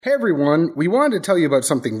Hey everyone, we wanted to tell you about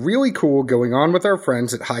something really cool going on with our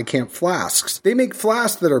friends at High Camp Flasks. They make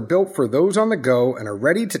flasks that are built for those on the go and are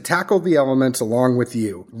ready to tackle the elements along with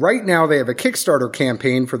you. Right now they have a Kickstarter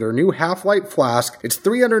campaign for their new Half-Light flask. It's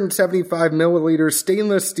 375 milliliters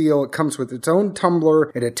stainless steel. It comes with its own tumbler.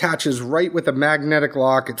 It attaches right with a magnetic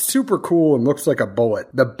lock. It's super cool and looks like a bullet.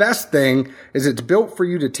 The best thing is it's built for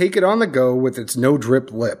you to take it on the go with its no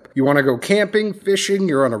drip lip. You want to go camping, fishing,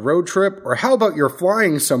 you're on a road trip, or how about you're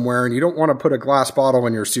flying somewhere and you don't want to put a glass bottle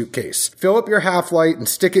in your suitcase. Fill up your Half-Light and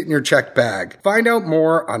stick it in your checked bag. Find out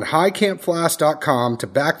more on highcampflask.com to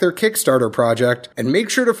back their Kickstarter project, and make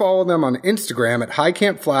sure to follow them on Instagram at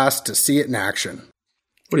highcampflask to see it in action.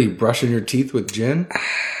 What are you, brushing your teeth with gin?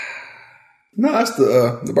 No, that's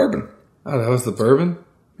the bourbon. Oh, that was the bourbon?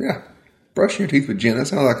 Yeah. Brushing your teeth with gin. That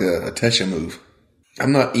sounds like a Tesha move.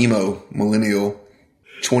 I'm not emo, millennial,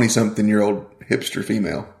 20-something-year-old hipster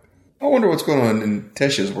female. I wonder what's going on in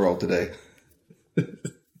Tesha's world today.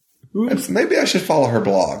 Maybe I should follow her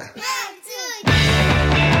blog.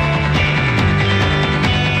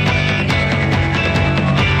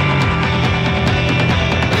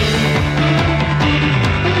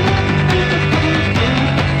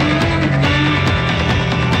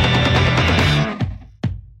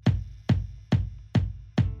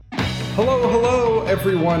 Hello,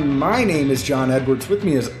 everyone. My name is John Edwards. With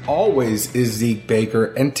me, as always, is Zeke Baker,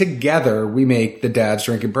 and together we make the Dad's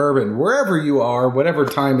Drinking Bourbon. Wherever you are, whatever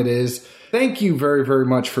time it is, thank you very, very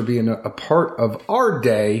much for being a part of our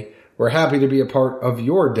day. We're happy to be a part of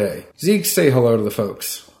your day. Zeke, say hello to the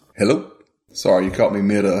folks. Hello. Sorry, you caught me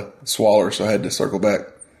mid-swaller, so I had to circle back.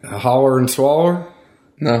 Holler and swaller?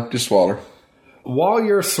 No, just swaller. While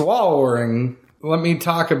you're swallowing, let me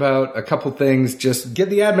talk about a couple things. Just get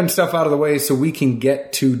the admin stuff out of the way so we can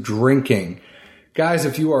get to drinking. Guys,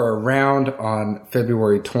 if you are around on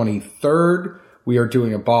February 23rd, we are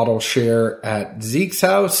doing a bottle share at Zeke's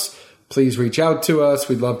house. Please reach out to us.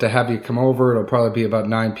 We'd love to have you come over. It'll probably be about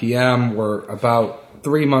 9 p.m. We're about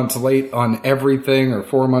 3 months late on everything, or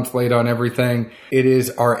 4 months late on everything. It is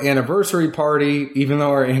our anniversary party, even though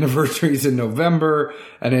our anniversary is in November,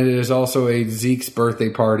 and it is also a Zeke's birthday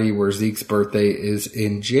party, where Zeke's birthday is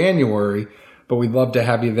in January. But we'd love to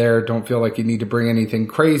have you there. Don't feel like you need to bring anything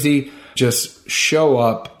crazy. Just show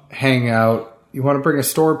up, hang out. You want to bring a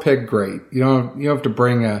store pig? Great. You don't have to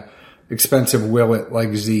bring a expensive Willet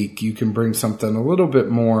like Zeke. You can bring something a little bit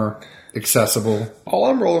more accessible. All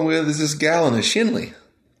I'm rolling with is this gallon of Shinley.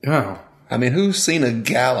 Oh. I mean, who's seen a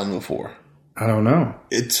gallon before? I don't know.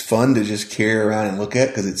 It's fun to just carry around and look at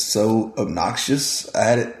because it's so obnoxious. I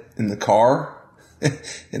had it in the car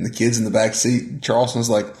and the kids in the back seat. Charleston's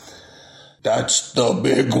like, "That's the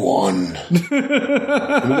big one." We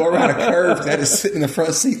go around a curve and I had to sit in the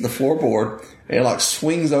front seat in the floorboard, and it like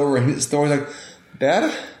swings over and hits the door. He's like,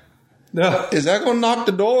 "Dad? No. Is that going to knock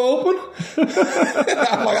the door open?"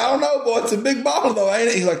 I'm like, "I don't know, boy. It's a big bottle, though, ain't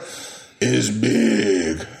it?" He's like, "It's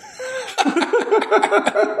big."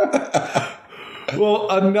 Well,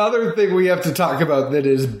 another thing we have to talk about that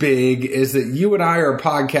is big is that you and I are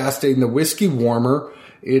podcasting the Whiskey Warmer.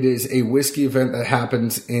 It is a whiskey event that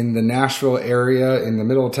happens in the Nashville area, in the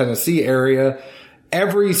Middle Tennessee area.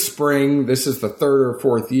 Every spring, this is the third or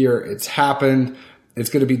fourth year it's happened. It's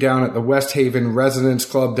going to be down at the West Haven Residence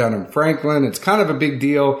Club down in Franklin. It's kind of a big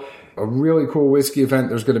deal, a really cool whiskey event.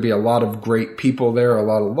 There's going to be a lot of great people there, a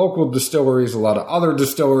lot of local distilleries, a lot of other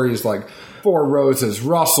distilleries like Four Roses,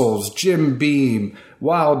 Russell's, Jim Beam,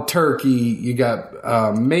 Wild Turkey. You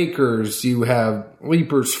got Makers, you have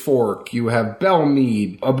Leaper's Fork, you have Bell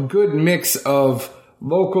Mead, a good mix of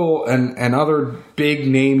local and other big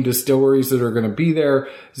name distilleries that are going to be there.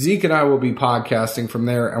 Zeke and I will be podcasting from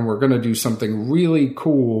there, and we're going to do something really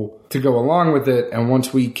cool to go along with it. And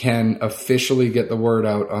once we can officially get the word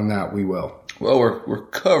out on that, we will. Well, we're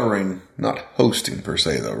covering, not hosting per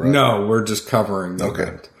se, though, right? No, we're just covering the okay.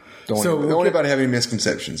 event. Don't want anybody to have any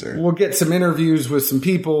misconceptions there. We'll get some interviews with some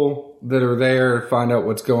people that are there, find out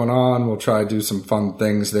what's going on. We'll try to do some fun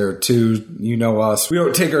things there too. You know us. We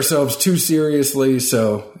don't take ourselves too seriously,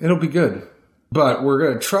 so it'll be good. But we're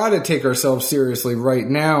going to try to take ourselves seriously right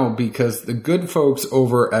now because the good folks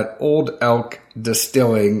over at Old Elk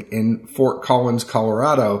Distilling in Fort Collins,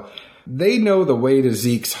 Colorado, they know the way to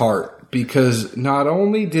Zeke's heart, because not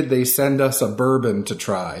only did they send us a bourbon to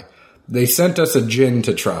try, they sent us a gin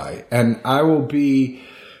to try. And I will be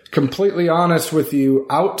completely honest with you,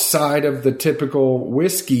 outside of the typical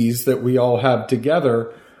whiskeys that we all have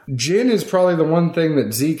together, gin is probably the one thing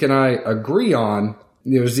that Zeke and I agree on.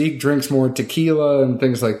 You know, Zeke drinks more tequila and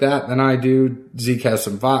things like that than I do. Zeke has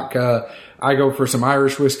some vodka. I go for some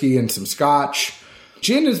Irish whiskey and some scotch.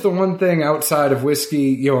 Gin is the one thing outside of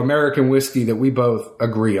whiskey, American whiskey, that we both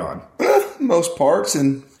agree on. Most parts,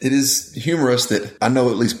 and it is humorous that I know,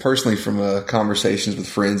 at least personally from conversations with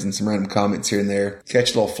friends and some random comments here and there,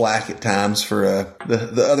 catch a little flack at times for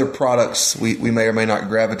the other products we may or may not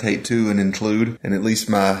gravitate to and include. And at least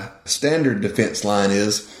my standard defense line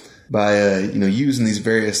is by using these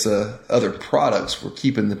various other products, we're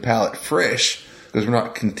keeping the palate fresh because we're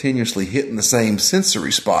not continuously hitting the same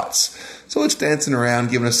sensory spots. So it's dancing around,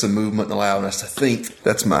 giving us some movement and allowing us to think.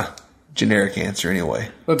 That's my generic answer anyway.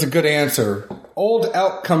 That's a good answer. Old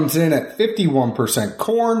Elk comes in at 51%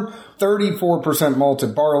 corn, 34%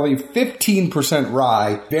 malted barley, 15%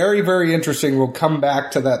 rye. Very, very interesting. We'll come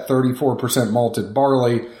back to that 34% malted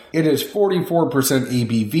barley. It is 44%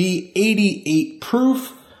 ABV, 88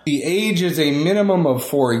 proof. The age is a minimum of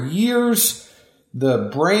 4 years. The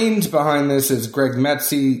brains behind this is Greg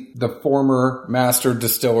Metzi, the former master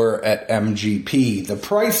distiller at MGP. The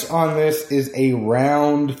price on this is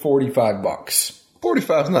around $45.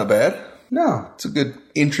 45 is not bad. No. It's a good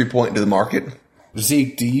entry point into the market.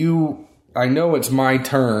 Zeke, I know it's my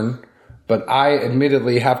turn, but I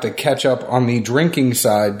admittedly have to catch up on the drinking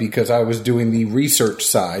side because I was doing the research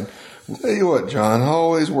side. Tell you what, John,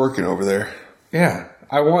 always working over there. Yeah.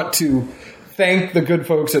 I want to thank the good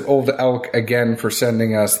folks at Old Elk again for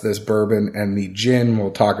sending us this bourbon and the gin.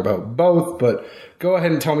 We'll talk about both, but go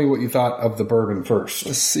ahead and tell me what you thought of the bourbon first.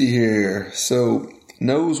 Let's see here. So,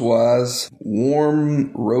 nose-wise,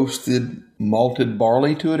 warm, roasted, malted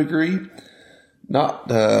barley to a degree. Not,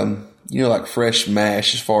 like fresh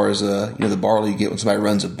mash as far as, the barley you get when somebody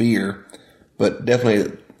runs a beer, but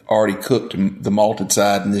definitely already cooked, the malted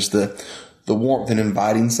side, and just the warmth and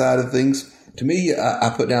inviting side of things. To me, I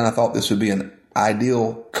thought this would be an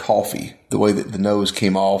ideal coffee, the way that the nose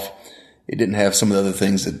came off. It didn't have some of the other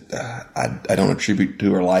things that I don't attribute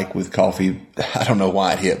to or like with coffee. I don't know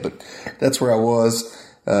why it hit, but that's where I was.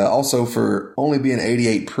 Also, for only being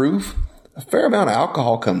 88 proof, a fair amount of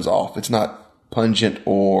alcohol comes off. It's not pungent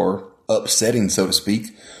or upsetting, so to speak,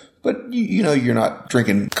 but you're not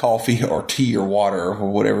drinking coffee or tea or water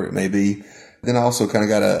or whatever it may be. Then I also kind of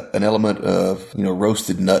got an element of,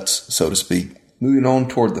 roasted nuts, so to speak. Moving on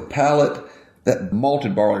toward the palate, that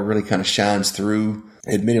malted barley really kind of shines through.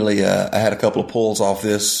 Admittedly, I had a couple of pulls off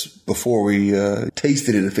this before we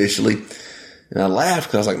tasted it officially. And I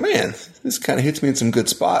laughed because I was like, man, this kind of hits me in some good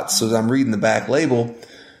spots. So as I'm reading the back label,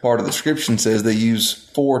 part of the description says they use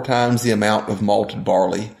 4 times the amount of malted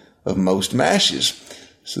barley of most mashes.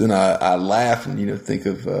 So then I laugh and, think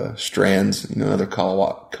of Strands, another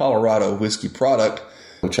Colorado whiskey product,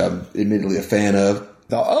 which I'm admittedly a fan of.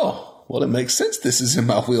 Thought, oh, well, it makes sense. This is in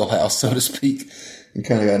my wheelhouse, so to speak. And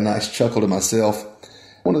kind of got a nice chuckle to myself.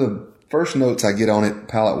 One of the first notes I get on it,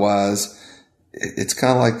 palate-wise, it's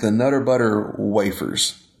kind of like the Nutter Butter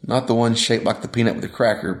wafers. Not the one shaped like the peanut with the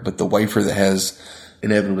cracker, but the wafer that has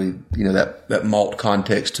inevitably, that malt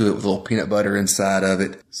context to it with a little peanut butter inside of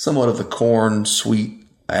it. Somewhat of the corn, sweet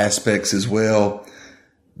aspects as well.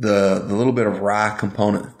 The little bit of rye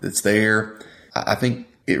component that's there, I think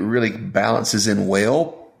it really balances in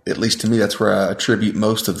well. At least to me, that's where I attribute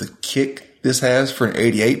most of the kick this has for an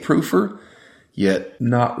 88 proofer, yet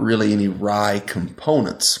not really any rye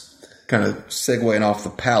components. Kind of segueing off the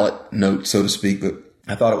palate note, so to speak, but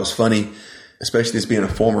I thought it was funny, especially this being a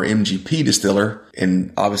former MGP distiller,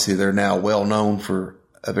 and obviously they're now well known for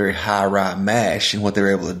a very high rye mash and what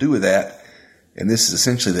they're able to do with that. And this is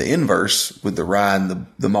essentially the inverse with the rye and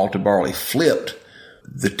the malted barley flipped.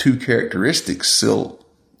 The two characteristics still,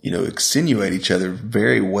 extenuate each other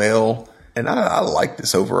very well. And I like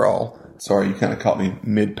this overall. Sorry, you kind of caught me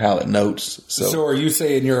mid-palate notes. So are you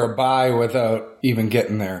saying you're a buy without even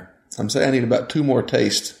getting there? I'm saying I need about 2 more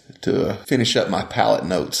tastes to finish up my palate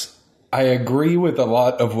notes. I agree with a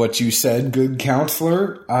lot of what you said, good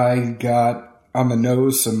counselor. I got on the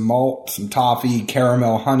nose some malt, some toffee,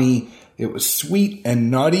 caramel, honey. It was sweet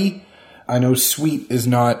and nutty. I know sweet is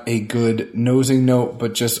not a good nosing note,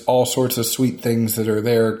 but just all sorts of sweet things that are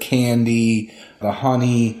there. Candy, the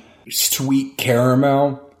honey, sweet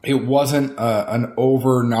caramel. It wasn't an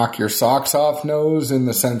over knock your socks off nose in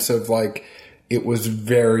the sense of like it was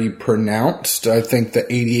very pronounced. I think the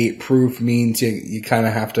 88 proof means you kind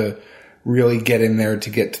of have to really get in there to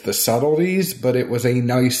get to the subtleties, but it was a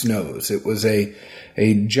nice nose. It was a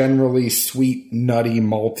generally sweet, nutty,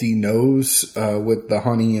 malty nose with the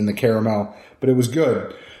honey and the caramel, but it was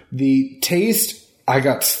good. The taste, I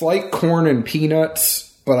got slight corn and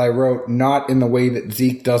peanuts, but I wrote not in the way that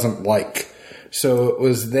Zeke doesn't like. So it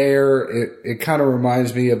was there. It kind of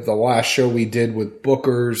reminds me of the last show we did with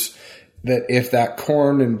Booker's, that if that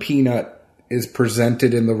corn and peanut is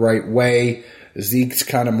presented in the right way, Zeke's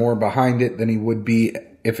kind of more behind it than he would be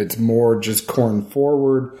if it's more just corn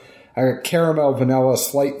forward. I got caramel, vanilla,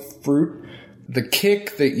 slight fruit. The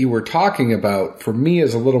kick that you were talking about for me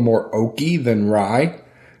is a little more oaky than rye.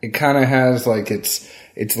 It kind of has like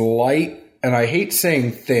it's light, and I hate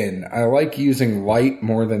saying thin. I like using light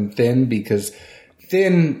more than thin because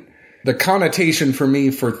thin, the connotation for me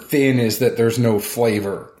for thin is that there's no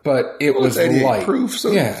flavor, but it was 88 light. proof,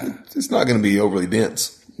 so yeah. It's not going to be overly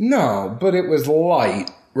dense. No, but it was light,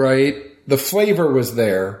 right? The flavor was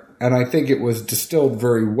there, and I think it was distilled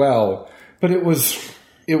very well, but it was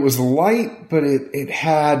light, but it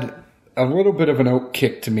had a little bit of an oak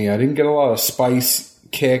kick to me. I didn't get a lot of spice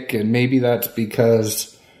kick, and maybe that's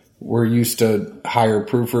because we're used to higher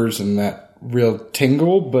proofers and that real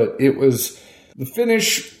tingle, but it was the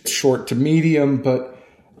finish short to medium, but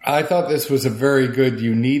I thought this was a very good,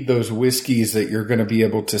 you need those whiskeys that you're going to be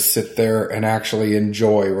able to sit there and actually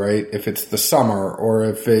enjoy, right? If it's the summer or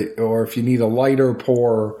if you need a lighter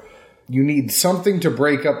pour, you need something to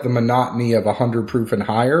break up the monotony of 100 proof and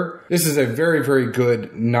higher. This is a very, very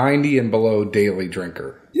good 90 and below daily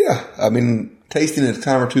drinker. Yeah. I mean, tasting it a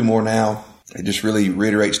time or two more now, it just really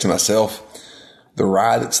reiterates to myself the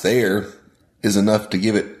rye that's there is enough to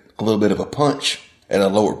give it a little bit of a punch at a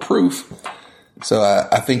lower proof. So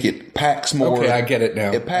I think it packs more. Okay, I get it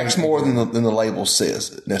now. It packs more than the label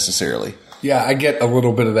says necessarily. Yeah, I get a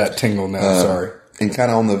little bit of that tingle now. Sorry. And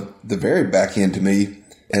kind of on the very back end to me,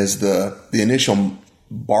 as the initial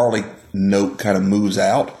barley note kind of moves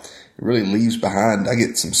out, it really leaves behind. I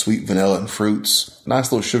get some sweet vanilla and fruits,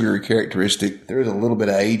 nice little sugary characteristic. There is a little bit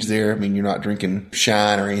of age there. I mean, you're not drinking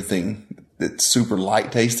shine or anything that's super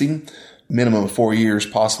light tasting. Minimum of 4 years,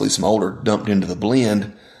 possibly some older, dumped into the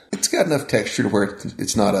blend. It's got enough texture to where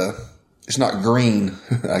it's not green,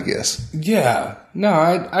 I guess. Yeah. No,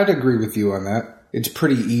 I'd agree with you on that. It's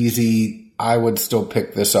pretty easy. I would still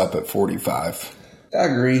pick this up at 45. I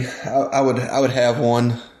agree. I would have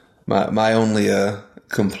one. My only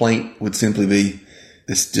complaint would simply be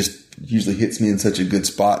this just usually hits me in such a good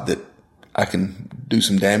spot that I can do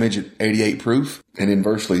some damage at 88 proof, and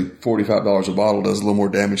inversely, $45 a bottle does a little more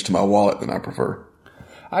damage to my wallet than I prefer.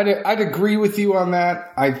 I'd agree with you on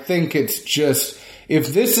that. I think it's just,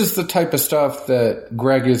 if this is the type of stuff that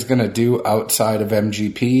Greg is going to do outside of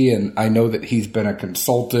MGP, and I know that he's been a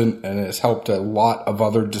consultant and has helped a lot of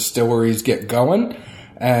other distilleries get going,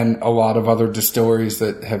 and a lot of other distilleries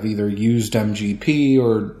that have either used MGP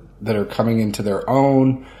or that are coming into their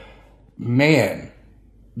own, man,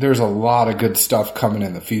 there's a lot of good stuff coming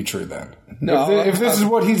in the future then. No, if this is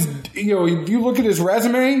what he's, if you look at his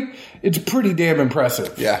resume, it's pretty damn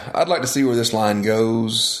impressive. Yeah, I'd like to see where this line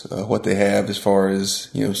goes, what they have as far as,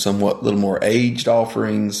 somewhat little more aged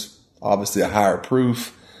offerings, obviously a higher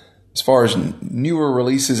proof. As far as newer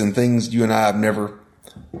releases and things you and I have never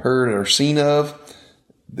heard or seen of,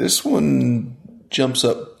 this one jumps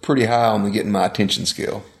up pretty high on the getting my attention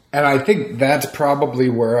scale. And I think that's probably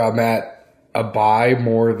where I'm at a buy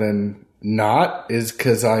more than not, is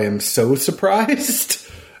because I am so surprised.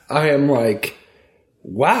 I am like,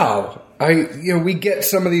 wow. We get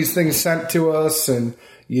some of these things sent to us and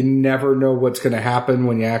you never know what's going to happen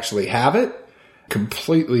when you actually have it.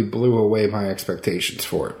 Completely blew away my expectations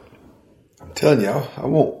for it. I'm telling y'all, I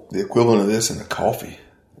want the equivalent of this in a coffee.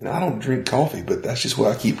 And I don't drink coffee, but that's just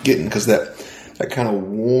what I keep getting because that kind of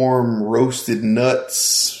warm roasted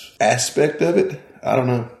nuts aspect of it, I don't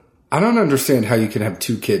know. I don't understand how you can have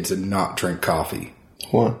two kids and not drink coffee.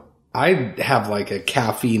 Why? I have like a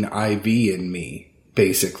caffeine IV in me,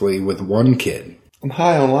 basically, with one kid. I'm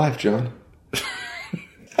high on life, John.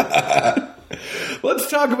 Let's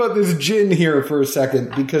talk about this gin here for a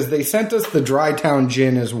second, because they sent us the Dry Town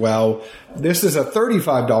gin as well. This is a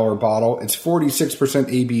 $35 bottle. It's 46%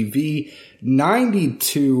 ABV,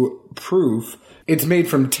 92 proof. It's made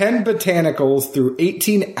from 10 botanicals through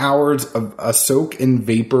 18 hours of a soak and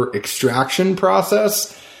vapor extraction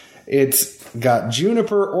process. It's got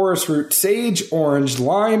juniper, orris root, sage, orange,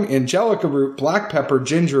 lime, angelica root, black pepper,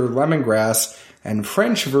 ginger, lemongrass, and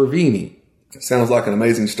French vervini. It sounds like an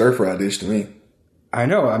amazing stir-fry dish to me. I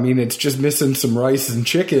know. I mean, it's just missing some rice and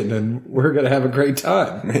chicken, and we're going to have a great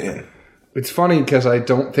time. Man. It's funny because I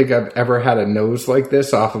don't think I've ever had a nose like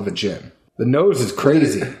this off of a gin. The nose is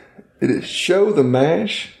crazy. Did it show the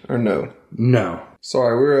mash or no? No.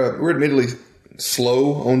 Sorry, we're admittedly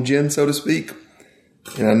slow on gin, so to speak.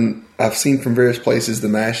 And I've seen from various places the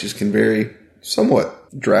mashes can vary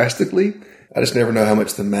somewhat drastically. I just never know how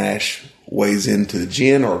much the mash weighs into the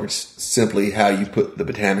gin, or if it's simply how you put the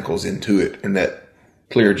botanicals into it, and that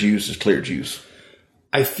clear juice is clear juice.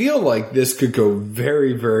 I feel like this could go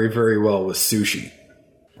very, very, very well with sushi.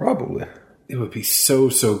 Probably. It would be so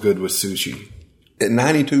good with sushi. At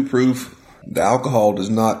 92 proof, the alcohol does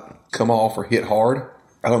not come off or hit hard.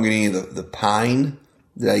 I don't get any of the pine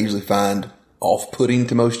that I usually find off-putting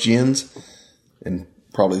to most gins. And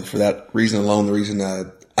probably for that reason alone, the reason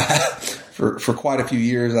for quite a few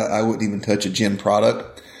years, I wouldn't even touch a gin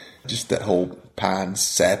product. Just that whole pine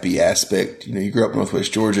sappy aspect. You know, you grew up in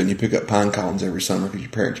Northwest Georgia and you pick up pine cones every summer because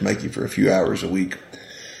your parents make you for a few hours a week.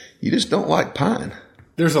 You just don't like pine.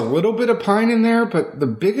 There's a little bit of pine in there, but the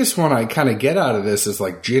biggest one I kind of get out of this is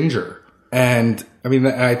like ginger. And I mean,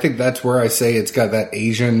 I think that's where I say it's got that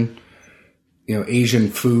Asian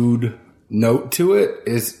food note to it.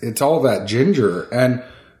 It's all that ginger. And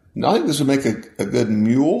I think this would make a good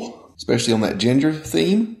mule, especially on that ginger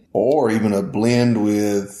theme, or even a blend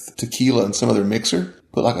with tequila and some other mixer.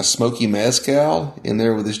 Put like a smoky mezcal in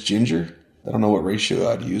there with this ginger. I don't know what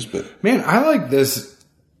ratio I'd use, but man, I like this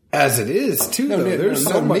as it is too. There's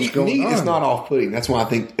so much going on. It's not off-putting. That's why I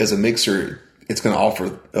think as a mixer, it's going to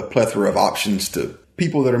offer a plethora of options to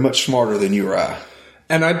people that are much smarter than you or I.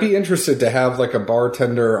 And I'd be interested to have like a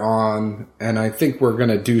bartender on, and I think we're going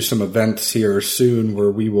to do some events here soon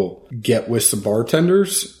where we will get with some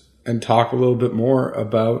bartenders and talk a little bit more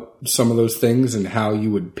about some of those things and how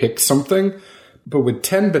you would pick something. But with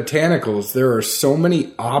 10 botanicals, there are so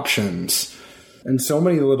many options and so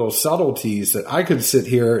many little subtleties that I could sit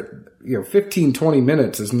here, 15, 20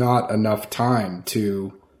 minutes is not enough time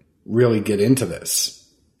to really get into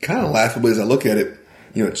this. Kind of laughably as I look at it,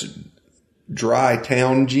 it's Dry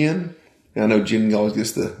Town Gin. I know gin always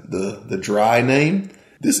gets the dry name.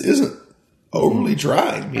 This isn't overly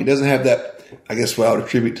dry. I mean, it doesn't have that, I guess what I would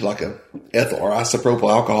attribute to like a ethyl or isopropyl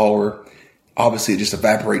alcohol where obviously it just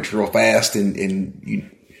evaporates real fast and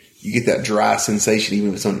you get that dry sensation even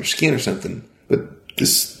if it's on your skin or something. But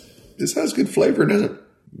this has good flavor, doesn't it?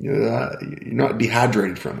 You're not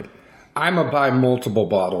dehydrated from it. I'm going to buy multiple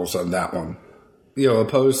bottles on that one.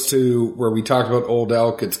 Opposed to where we talked about Old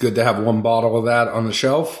Elk, it's good to have one bottle of that on the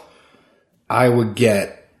shelf. I would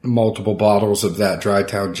get multiple bottles of that Dry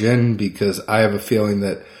Town Gin because I have a feeling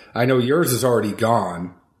that I know yours is already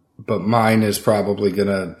gone, but mine is probably going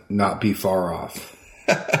to not be far off.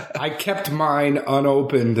 I kept mine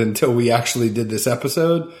unopened until we actually did this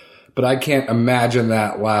episode, but I can't imagine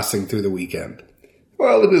that lasting through the weekend.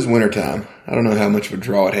 Well, it is wintertime. I don't know how much of a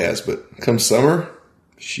draw it has, but come summer,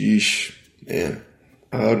 sheesh, man.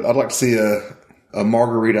 I'd like to see a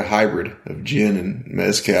margarita hybrid of gin and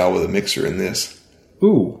mezcal with a mixer in this.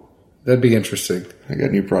 Ooh, that'd be interesting. I got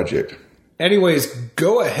a new project. Anyways,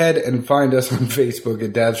 go ahead and find us on Facebook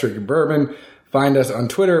at Dad's Drinking Bourbon. Find us on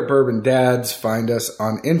Twitter at Bourbon Dads. Find us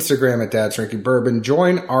on Instagram at Dad's Drinking Bourbon.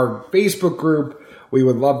 Join our Facebook group. We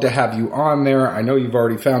would love to have you on there. I know you've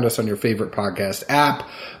already found us on your favorite podcast app,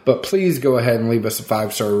 but please go ahead and leave us a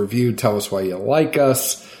 5-star review. Tell us why you like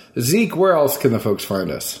us. Zeke, where else can the folks find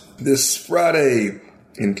us? This Friday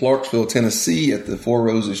in Clarksville, Tennessee at the Four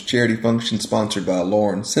Roses charity function sponsored by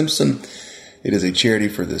Lauren Simpson. It is a charity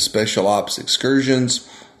for the Special Ops excursions,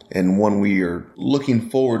 and one we are looking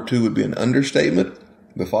forward to would be an understatement.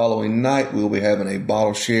 The following night, we'll be having a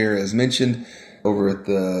bottle share, as mentioned, over at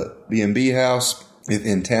the B&B house. If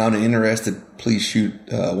in town and interested, please shoot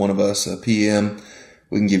one of us a PM.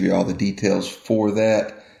 We can give you all the details for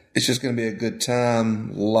that. It's just going to be a good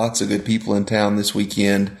time. Lots of good people in town this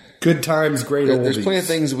weekend. Good times, great oldies. There's plenty of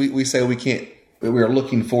things we say that we are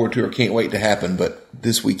looking forward to or can't wait to happen, but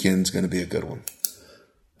this weekend's going to be a good one.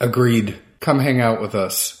 Agreed. Come hang out with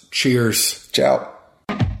us. Cheers. Ciao.